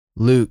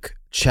Luke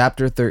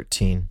chapter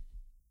 13.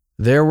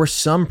 There were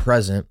some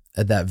present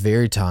at that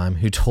very time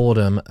who told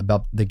him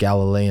about the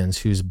Galileans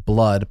whose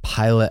blood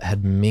Pilate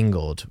had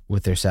mingled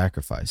with their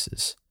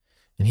sacrifices.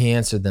 And he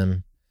answered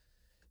them,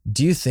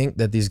 "Do you think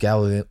that these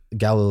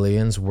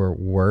Galileans were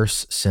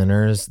worse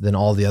sinners than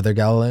all the other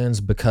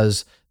Galileans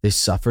because they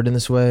suffered in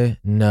this way?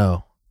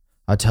 No,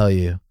 I tell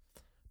you,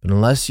 but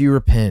unless you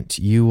repent,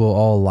 you will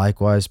all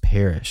likewise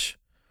perish.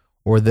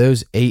 Or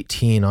those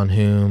 18 on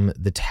whom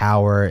the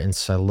tower in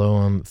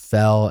Siloam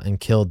fell and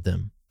killed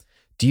them.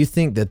 Do you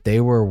think that they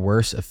were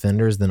worse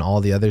offenders than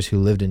all the others who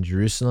lived in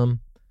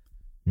Jerusalem?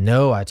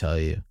 No, I tell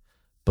you,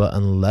 but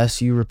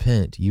unless you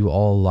repent, you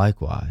all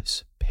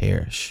likewise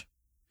perish."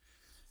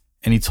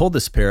 And he told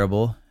this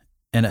parable,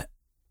 and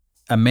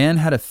a man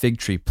had a fig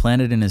tree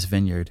planted in his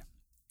vineyard,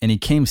 and he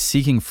came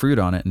seeking fruit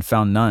on it and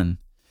found none.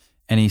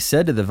 And he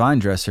said to the vine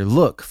dresser,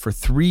 "Look, for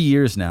 3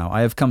 years now I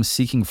have come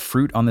seeking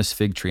fruit on this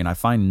fig tree, and I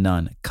find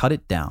none. Cut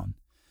it down.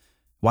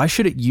 Why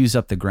should it use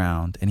up the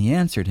ground?" And he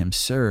answered him,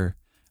 "Sir,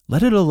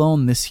 let it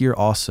alone this year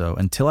also,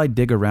 until I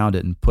dig around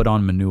it and put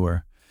on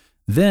manure.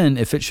 Then,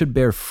 if it should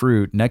bear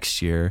fruit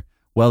next year,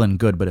 well and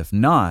good, but if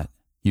not,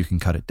 you can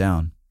cut it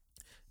down."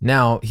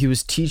 Now he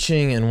was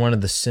teaching in one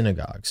of the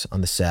synagogues on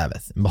the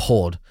Sabbath, and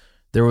behold,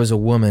 there was a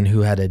woman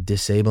who had a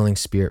disabling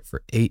spirit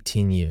for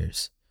 18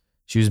 years.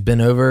 She was bent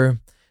over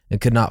and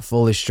could not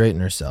fully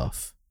straighten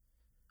herself.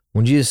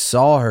 When Jesus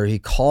saw her, he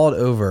called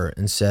over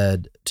and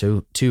said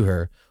to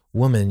her,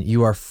 "Woman,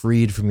 you are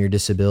freed from your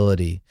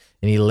disability."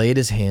 And he laid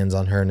his hands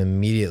on her, and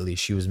immediately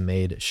she was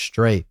made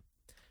straight,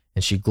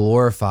 and she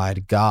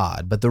glorified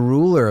God. But the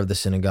ruler of the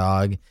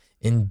synagogue,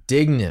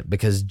 indignant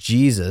because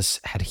Jesus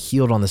had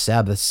healed on the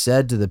Sabbath,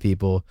 said to the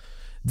people,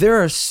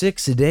 "There are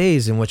 6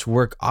 days in which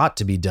work ought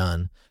to be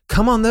done.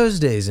 Come on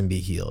those days and be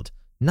healed,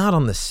 not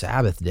on the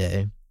Sabbath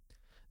day."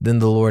 Then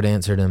the Lord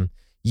answered him,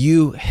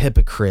 "You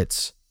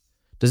hypocrites!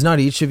 Does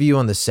not each of you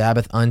on the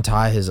Sabbath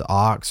untie his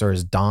ox or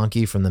his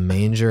donkey from the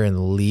manger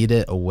and lead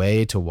it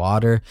away to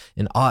water?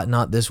 And ought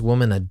not this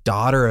woman, a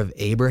daughter of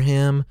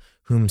Abraham,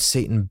 whom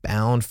Satan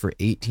bound for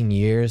 18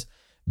 years,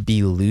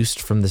 be loosed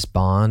from this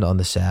bond on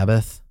the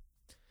Sabbath?"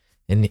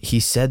 And as he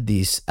said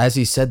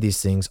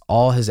these things,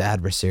 all his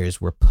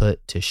adversaries were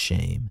put to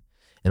shame,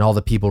 and all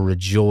the people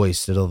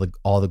rejoiced at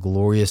all the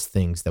glorious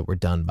things that were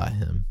done by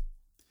him.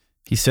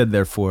 He said,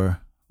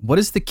 therefore, "What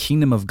is the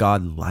kingdom of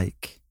God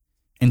like?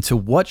 And to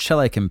what shall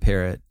I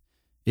compare it?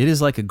 It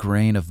is like a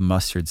grain of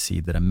mustard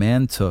seed that a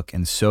man took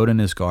and sowed in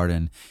his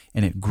garden,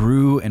 and it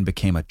grew and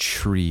became a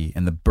tree,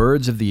 and the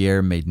birds of the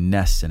air made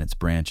nests in its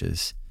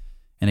branches."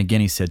 And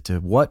again he said,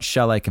 "To what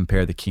shall I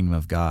compare the kingdom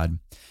of God?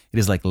 It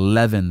is like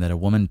leaven that a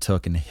woman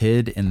took and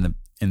hid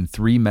in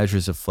 3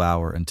 measures of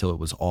flour until it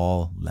was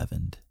all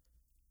leavened."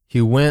 He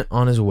went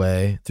on his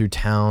way through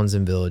towns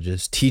and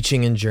villages,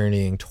 teaching and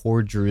journeying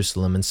toward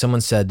Jerusalem. And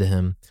someone said to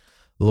him,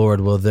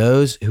 "Lord, will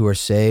those who are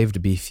saved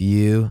be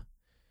few?"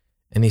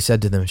 And he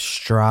said to them,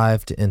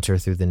 "Strive to enter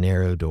through the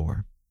narrow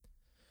door.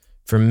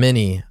 For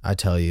many, I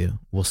tell you,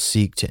 will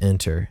seek to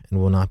enter and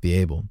will not be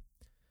able.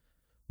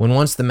 When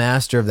once the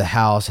master of the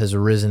house has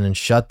arisen and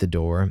shut the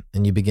door,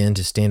 and you begin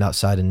to stand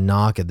outside and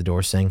knock at the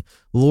door, saying,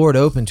 'Lord,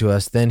 open to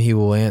us,' then he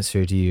will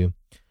answer to you,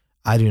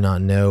 'I do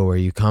not know where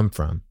you come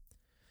from.'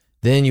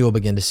 Then you will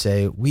begin to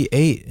say, 'We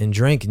ate and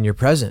drank in your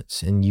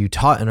presence, and you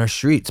taught in our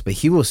streets.' But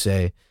he will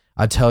say,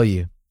 'I tell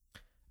you,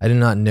 I do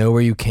not know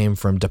where you came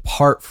from.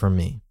 Depart from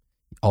me,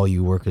 all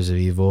you workers of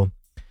evil.'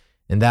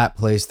 In that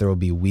place there will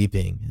be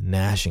weeping and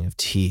gnashing of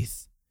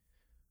teeth,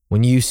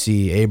 when you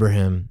see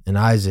Abraham and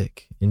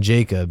Isaac and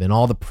Jacob and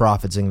all the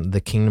prophets in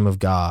the kingdom of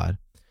God,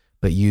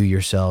 but you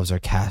yourselves are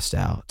cast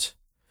out.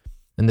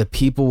 And the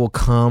people will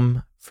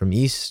come from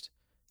east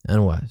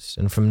and west,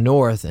 and from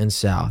north and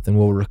south, and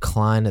will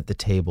recline at the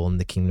table in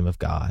the kingdom of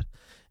God.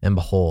 And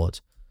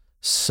behold,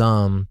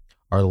 some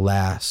are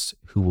last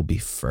who will be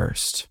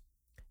first,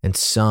 and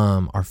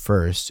some are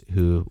first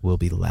who will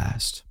be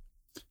last."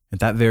 At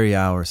that very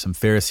hour, some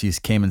Pharisees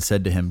came and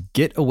said to him,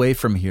 "Get away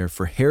from here,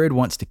 for Herod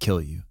wants to kill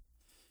you."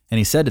 And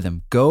he said to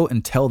them, "Go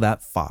and tell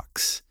that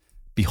fox,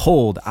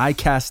 behold, I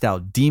cast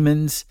out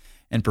demons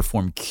and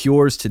perform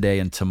cures today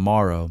and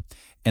tomorrow,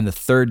 and the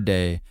 3rd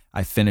day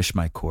I finish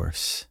my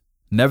course.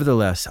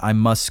 Nevertheless, I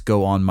must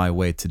go on my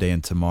way today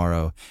and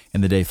tomorrow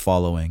and the day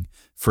following,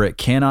 for it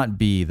cannot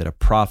be that a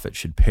prophet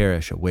should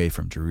perish away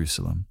from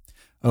Jerusalem.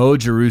 O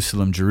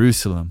Jerusalem,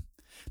 Jerusalem,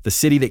 the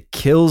city that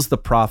kills the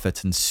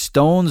prophets and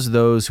stones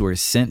those who are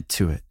sent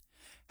to it.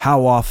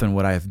 How often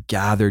would I have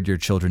gathered your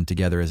children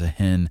together as a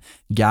hen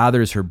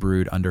gathers her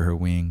brood under her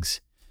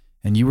wings,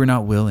 and you were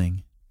not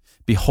willing.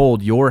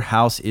 Behold, your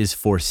house is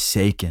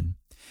forsaken.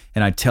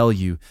 And I tell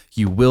you,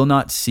 you will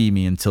not see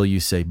me until you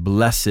say,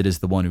 'Blessed is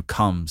the one who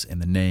comes in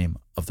the name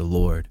of the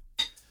Lord.'"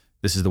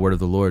 This is the word of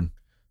the Lord.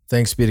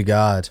 Thanks be to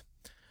God.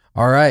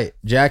 All right,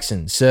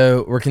 Jackson.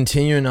 So we're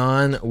continuing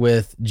on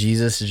with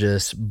Jesus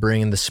just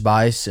bringing the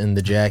spice and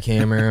the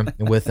jackhammer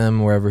with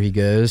him wherever he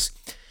goes.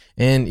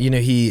 And,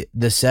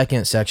 the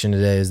second section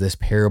today is this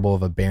parable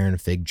of a barren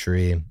fig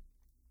tree.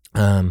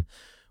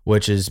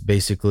 which is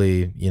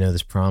basically,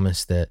 this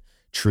promise that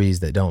trees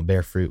that don't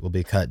bear fruit will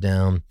be cut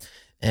down.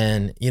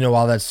 And,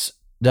 while that's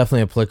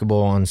definitely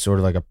applicable on sort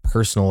of like a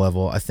personal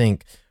level, I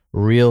think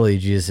really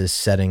Jesus is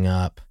setting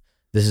up,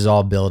 this is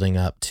all building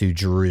up to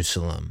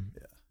Jerusalem,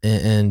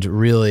 and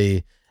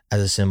really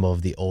as a symbol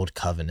of the old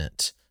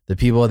covenant. The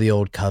people of the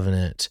old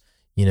covenant,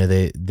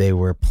 they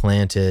were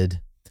planted,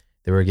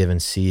 they were given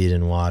seed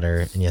and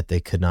water, and yet they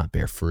could not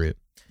bear fruit.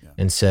 Yeah.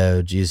 And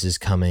so Jesus is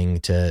coming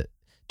to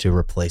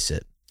replace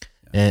it.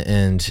 Yeah.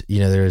 And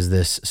there's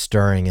this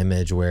stirring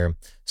image where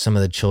some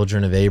of the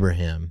children of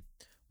Abraham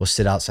will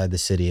sit outside the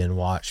city and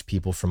watch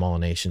people from all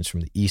nations,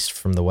 from the east,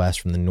 from the west,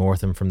 from the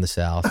north, and from the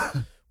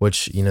south,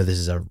 which, this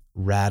is a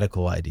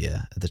radical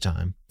idea at the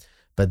time,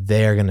 but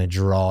they're going to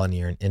draw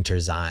near and enter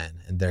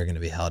Zion, and they're going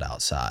to be held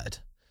outside.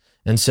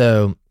 And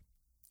so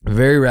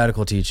very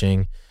radical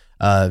teaching,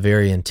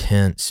 very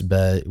intense,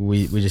 but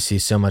we just see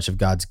so much of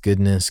God's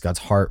goodness, God's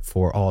heart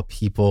for all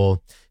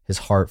people, his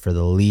heart for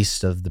the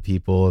least of the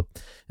people.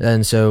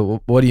 And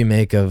so what do you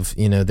make of,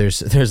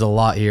 there's a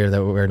lot here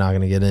that we're not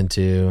going to get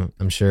into,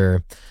 I'm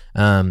sure.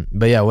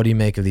 But yeah, what do you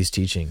make of these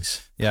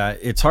teachings? Yeah,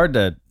 it's hard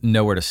to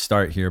know where to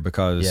start here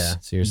because,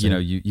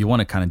 seriously. You want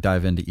to kind of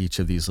dive into each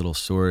of these little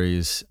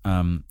stories.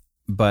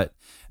 But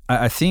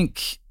I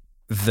think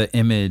the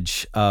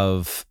image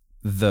of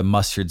the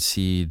mustard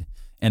seed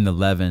and the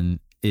leaven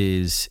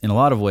is in a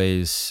lot of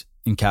ways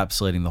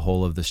encapsulating the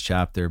whole of this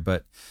chapter.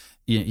 But,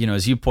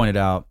 as you pointed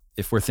out,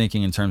 if we're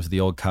thinking in terms of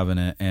the old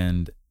covenant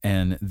and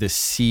the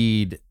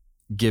seed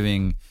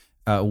giving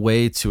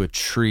way to a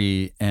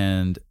tree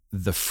and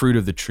the fruit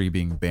of the tree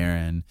being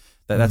barren,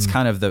 that's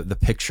kind of the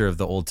picture of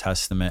the Old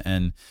Testament,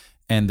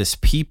 and this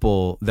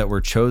people that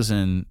were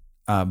chosen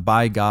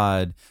by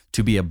God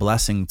to be a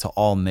blessing to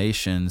all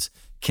nations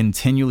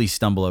continually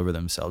stumble over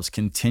themselves,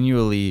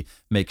 continually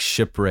make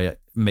shipwreck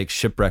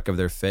of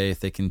their faith.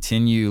 They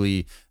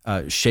continually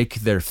shake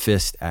their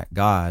fist at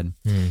God.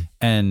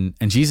 And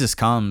Jesus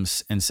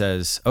comes and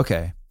says,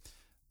 okay,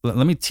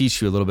 let me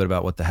teach you a little bit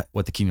about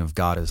what the kingdom of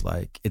God is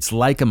like. It's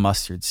like a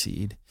mustard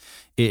seed.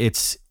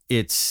 It's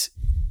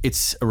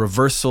a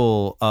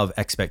reversal of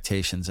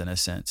expectations in a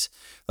sense.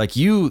 Like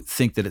you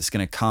think that it's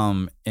going to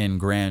come in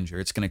grandeur.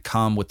 It's going to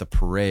come with the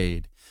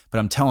parade, but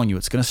I'm telling you,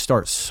 it's going to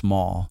start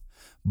small,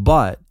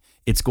 but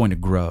it's going to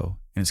grow,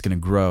 and it's going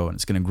to grow, and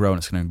it's going to grow, and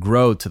it's going to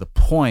grow to the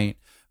point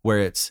where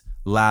it's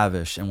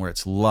lavish and where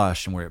it's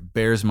lush and where it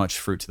bears much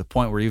fruit, to the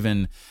point where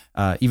even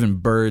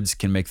birds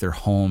can make their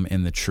home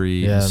in the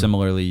tree. Yeah. And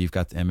similarly, you've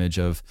got the image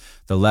of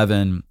the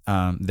leaven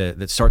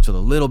that starts with a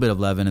little bit of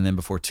leaven, and then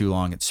before too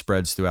long, it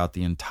spreads throughout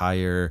the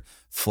entire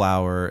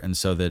flour, and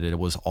so that it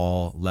was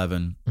all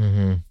leaven.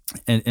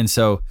 Mm-hmm. And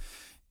so,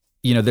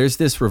 there's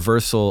this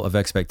reversal of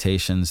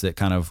expectations that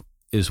kind of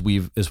is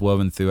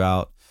woven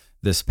throughout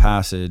this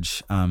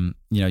passage.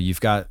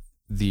 You've got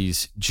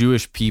these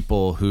Jewish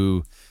people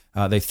who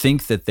they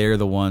think that they're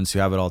the ones who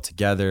have it all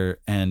together,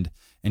 and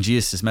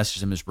Jesus' message to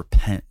them is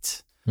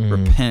repent.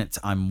 Repent.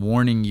 I'm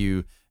warning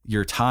you.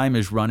 Your time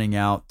is running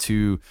out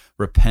to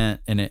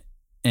repent. And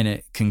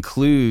it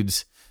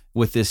concludes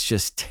with this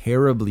just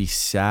terribly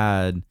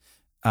sad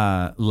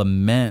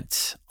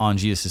lament on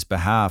Jesus'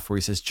 behalf, where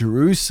he says,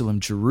 Jerusalem,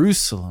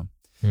 Jerusalem,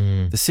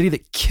 the city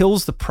that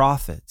kills the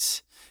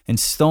prophets and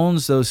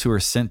stones those who are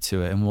sent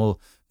to it. And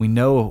we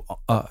know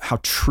how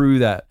true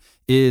that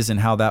is, and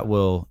how that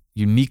will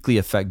uniquely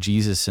affect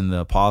Jesus and the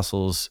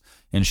apostles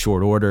in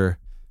short order.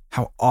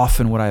 How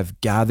often would I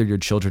have gathered your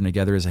children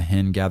together as a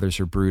hen gathers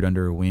her brood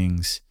under her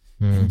wings,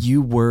 and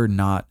you were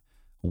not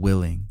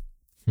willing.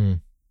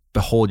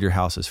 Behold, your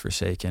house is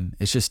forsaken.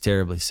 It's just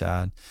terribly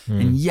sad.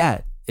 And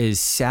yet, as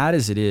sad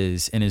as it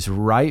is, and as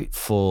right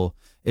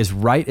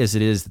as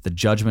it is that the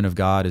judgment of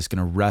God is going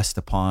to rest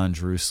upon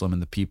Jerusalem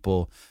and the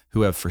people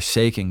who have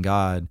forsaken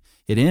God,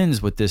 it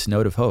ends with this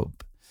note of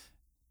hope.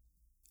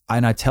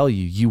 And I tell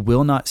you, you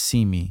will not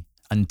see me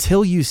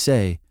until you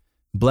say,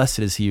 blessed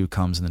is he who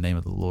comes in the name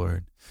of the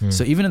Lord.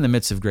 So even in the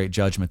midst of great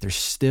judgment, there's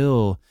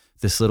still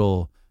this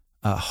little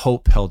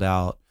hope held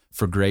out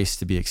for grace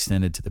to be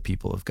extended to the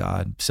people of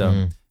God.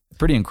 So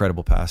pretty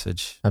incredible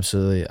passage.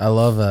 Absolutely. I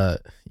love,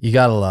 you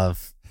gotta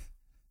love,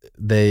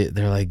 they're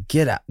like,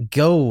 get out,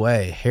 go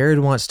away. Herod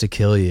wants to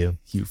kill you.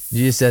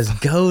 Jesus says,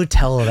 go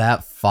tell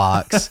that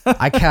fox,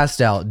 I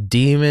cast out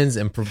demons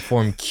and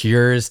perform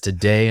cures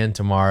today and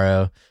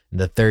tomorrow. And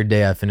the third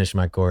day I finish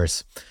my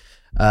course.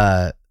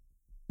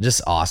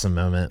 Just awesome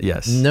moment.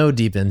 Yes. No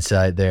deep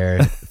insight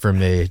there for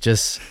me.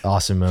 Just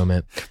awesome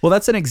moment. Well,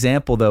 that's an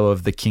example, though,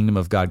 of the kingdom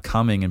of God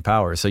coming in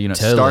power. So, it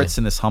starts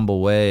in this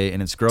humble way,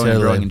 and it's growing and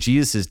growing. And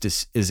Jesus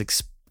is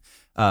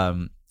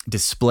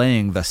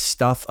displaying the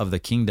stuff of the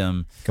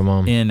kingdom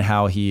in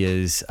how he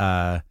is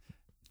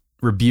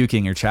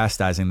rebuking or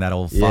chastising that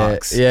old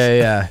fox.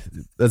 Yeah.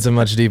 That's a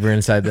much deeper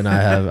insight than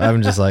I have.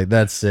 I'm just like,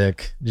 that's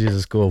sick.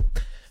 Jesus, cool.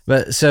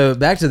 But so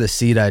back to the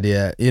seed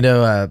idea,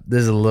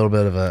 this is a little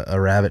bit of a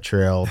rabbit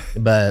trail,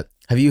 but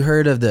have you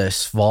heard of the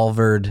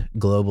Svalbard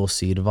Global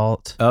Seed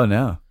Vault? Oh,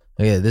 no.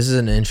 Okay, this is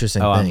an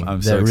interesting thing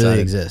I'm that so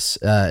really excited.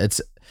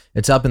 exists.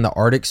 It's up in the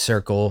Arctic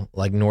Circle,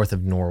 like north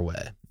of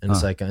Norway. And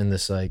it's like in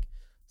this like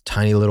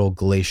tiny little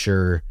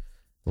glacier,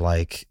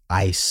 like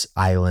ice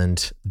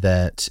island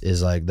that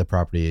is like the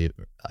property,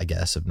 I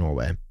guess, of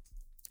Norway.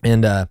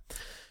 And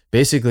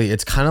basically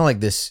it's kind of like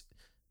this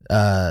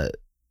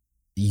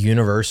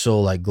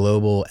universal, like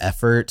global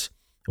effort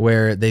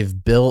where they've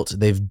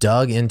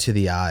dug into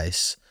the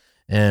ice,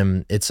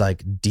 and it's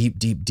like deep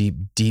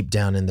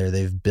down in there.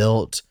 They've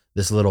built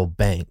this little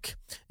bank,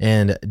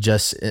 and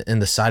just in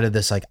the side of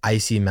this like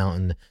icy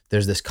mountain,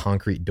 there's this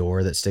concrete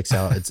door that sticks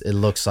out. It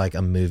looks like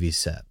a movie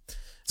set.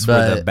 It's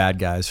where the bad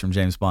guys from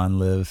James Bond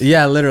live.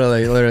 Yeah,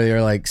 literally,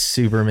 or like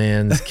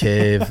Superman's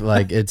cave.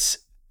 Like it's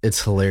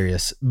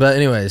hilarious. But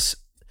anyways,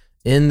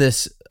 in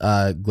this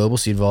global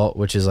seed vault,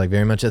 which is like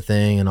very much a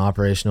thing and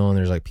operational, and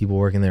there's like people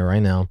working there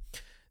right now,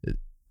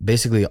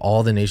 basically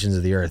all the nations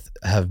of the earth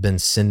have been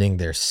sending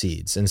their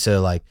seeds. And so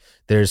like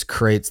there's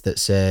crates that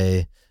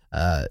say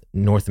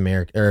North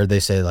America, or they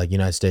say like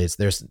United States.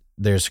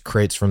 There's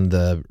crates from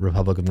the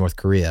Republic of North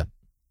Korea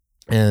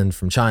and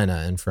from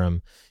China and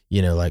from,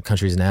 like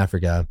countries in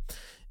Africa.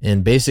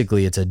 And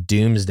basically it's a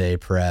doomsday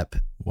prep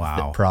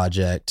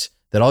project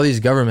that all these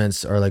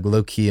governments are like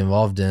low key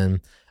involved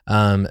in,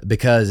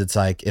 because it's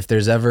like, if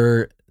there's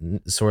ever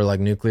sort of like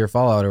nuclear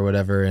fallout or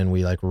whatever, and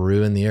we like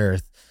ruin the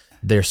earth,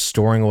 they're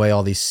storing away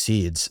all these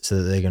seeds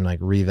so that they can like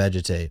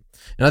revegetate.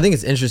 And I think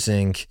it's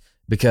interesting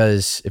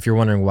because if you're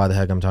wondering why the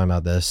heck I'm talking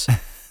about this,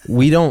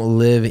 we don't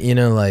live,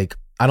 like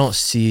I don't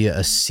see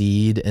a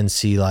seed and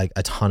see like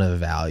a ton of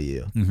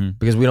value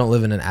because we don't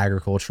live in an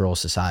agricultural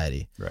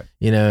society, right?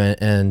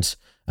 And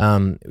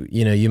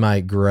you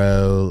might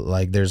grow,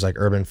 like there's like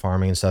urban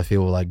farming and stuff.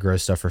 People like grow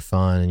stuff for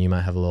fun, and you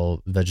might have a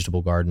little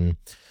vegetable garden,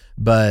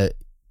 but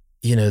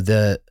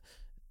a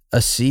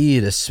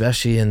seed,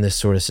 especially in this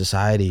sort of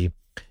society,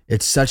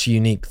 it's such a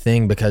unique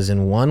thing because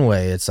in one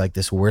way it's like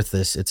this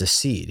worthless, it's a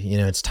seed,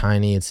 it's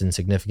tiny, it's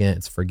insignificant,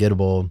 it's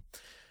forgettable.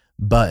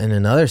 But in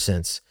another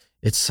sense,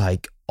 it's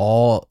like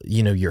all,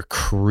 your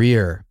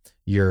career,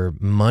 your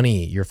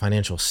money, your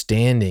financial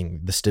standing,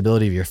 the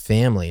stability of your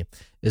family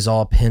is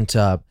all pent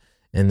up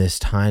in this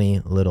tiny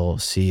little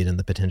seed and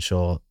the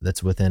potential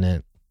that's within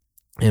it.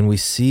 And we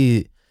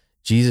see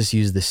Jesus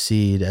use the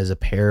seed as a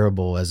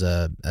parable, as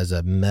a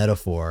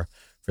metaphor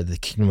for the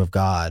kingdom of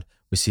God.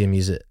 We see him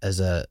use it as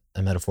a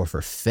metaphor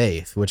for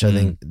faith, which I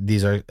think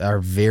these are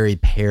very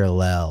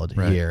paralleled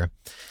here.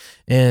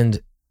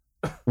 And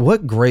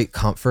what great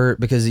comfort,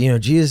 because,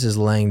 Jesus is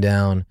laying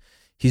down,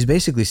 he's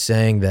basically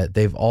saying that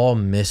they've all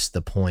missed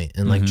the point.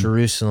 And like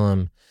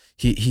Jerusalem,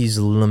 he's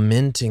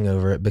lamenting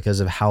over it because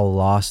of how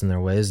lost in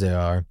their ways they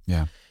are.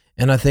 Yeah.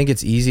 And I think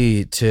it's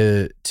easy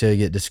to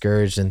get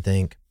discouraged and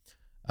think,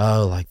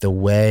 oh, like the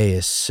way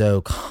is so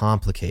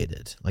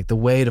complicated. Like the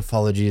way to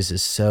follow Jesus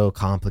is so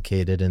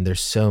complicated, and there's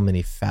so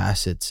many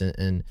facets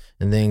and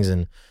things.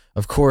 And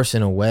of course,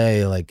 in a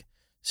way, like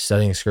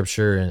studying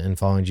scripture and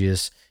following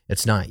Jesus,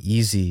 it's not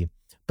easy.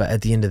 But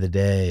at the end of the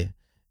day,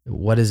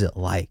 what is it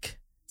like?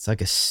 It's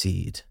like a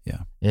seed.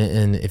 Yeah.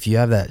 And if you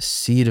have that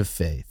seed of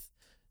faith,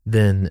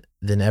 then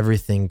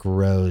everything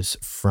grows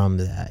from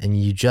that. And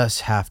you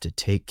just have to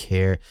take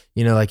care.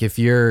 Like if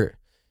you're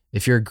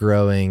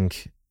growing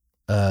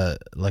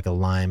like a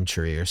lime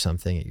tree or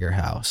something at your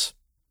house,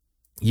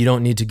 you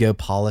don't need to go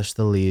polish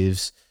the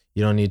leaves.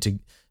 You don't need to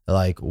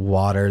like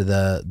water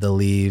the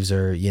leaves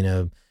or,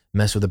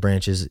 mess with the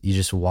branches. You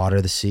just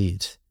water the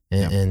seeds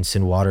and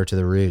send water to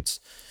the roots.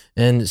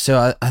 And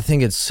so I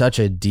think it's such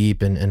a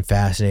deep and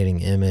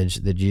fascinating image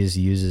that Jesus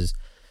uses.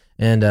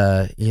 And,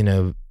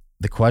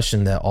 the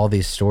question that all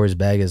these stories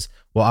beg is,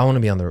 well, I want to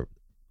be on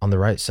the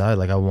right side.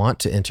 Like I want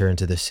to enter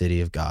into the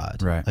city of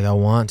God. Right. Like I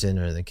want to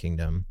enter the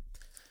kingdom.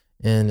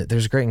 And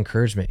there's great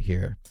encouragement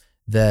here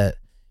that,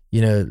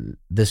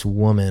 this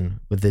woman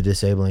with the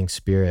disabling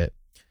spirit,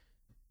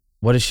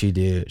 what does she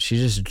do? She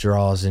just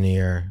draws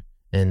near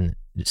in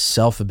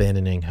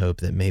self-abandoning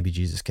hope that maybe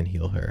Jesus can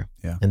heal her.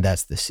 Yeah. And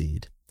that's the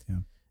seed.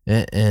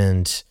 Yeah.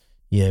 And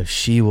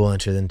she will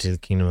enter into the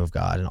kingdom of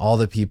God. And all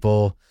the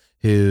people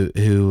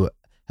who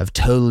have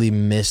totally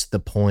missed the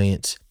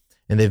point,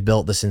 and they've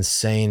built this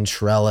insane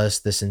trellis,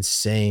 this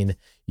insane,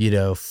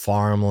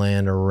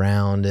 farmland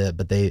around it,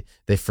 but they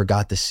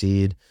forgot the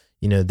seed,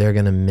 they're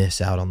going to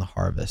miss out on the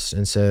harvest.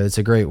 And so it's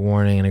a great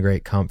warning and a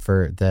great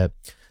comfort that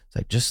it's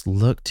like, just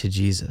look to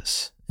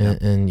Jesus.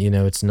 And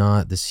it's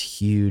not this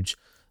huge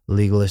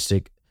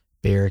legalistic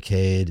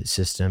barricade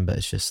system, but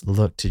it's just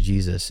look to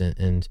Jesus.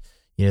 And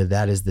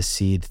that is the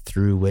seed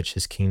through which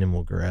his kingdom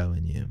will grow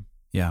in you.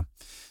 Yeah.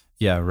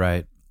 Yeah.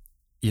 Right.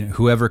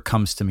 Whoever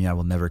comes to me, I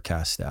will never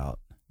cast out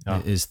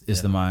is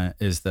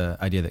the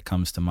idea that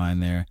comes to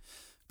mind there.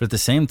 But at the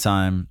same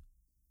time,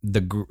 the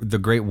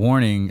great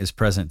warning is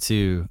present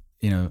too.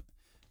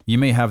 You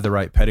may have the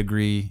right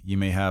pedigree, you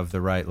may have the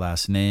right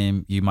last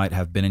name, you might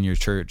have been in your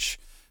church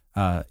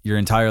your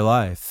entire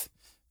life,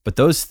 but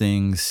those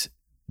things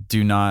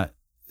do not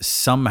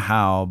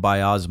somehow by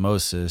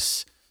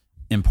osmosis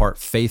impart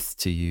faith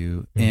to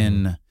you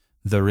in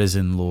the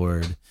risen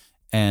Lord.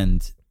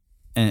 And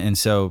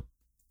so,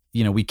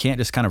 we can't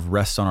just kind of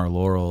rest on our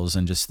laurels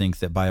and just think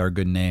that by our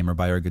good name or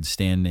by our good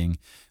standing,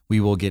 we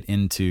will get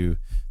into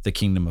the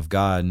kingdom of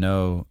God.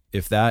 No,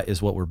 if that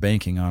is what we're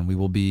banking on, we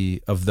will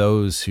be of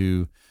those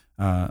who,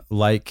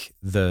 like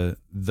the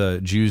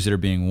Jews that are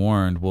being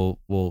warned,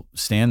 will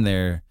stand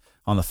there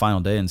on the final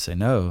day and say,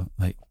 no,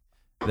 like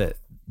that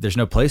there's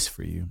no place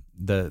for you.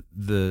 The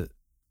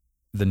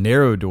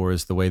narrow door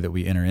is the way that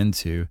we enter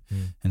into.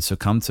 And so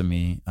come to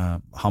me,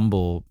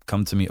 humble,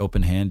 come to me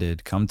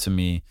open-handed, come to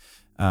me,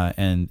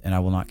 and I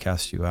will not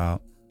cast you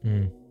out.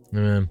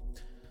 Amen.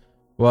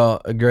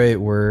 Well, a great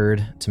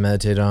word to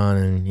meditate on,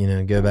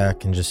 and go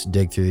back and just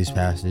dig through these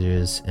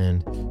passages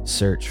and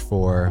search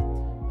for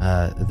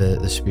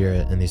the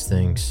Spirit and these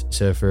things.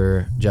 So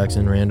for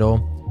Jackson Randall,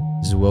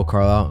 this is Will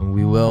Carlisle, and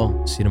we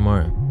will see you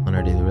tomorrow on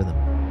Our Daily Rhythm.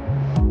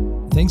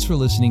 Thanks for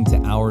listening to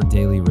Our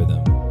Daily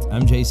Rhythm.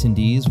 I'm Jason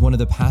Dees, one of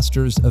the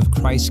pastors of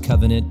Christ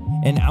Covenant,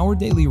 and Our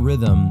Daily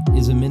Rhythm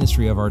is a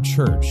ministry of our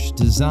church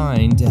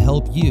designed to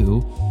help you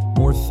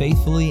more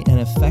faithfully and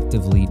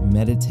effectively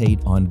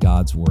meditate on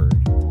God's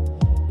Word.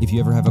 If you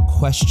ever have a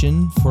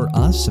question for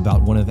us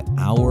about one of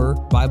our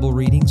Bible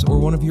readings or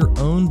one of your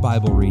own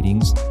Bible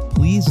readings,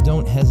 please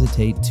don't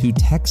hesitate to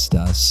text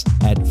us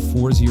at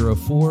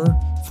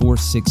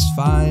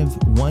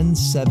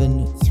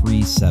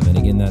 404-465-1737.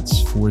 Again,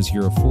 that's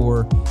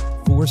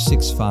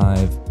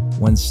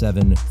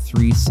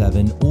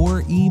 404-465-1737,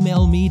 or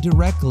email me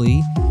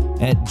directly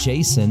at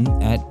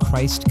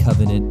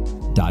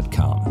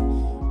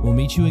jason@christcovenant.com. We'll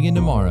meet you again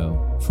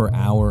tomorrow for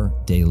Our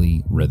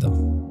Daily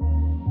Rhythm.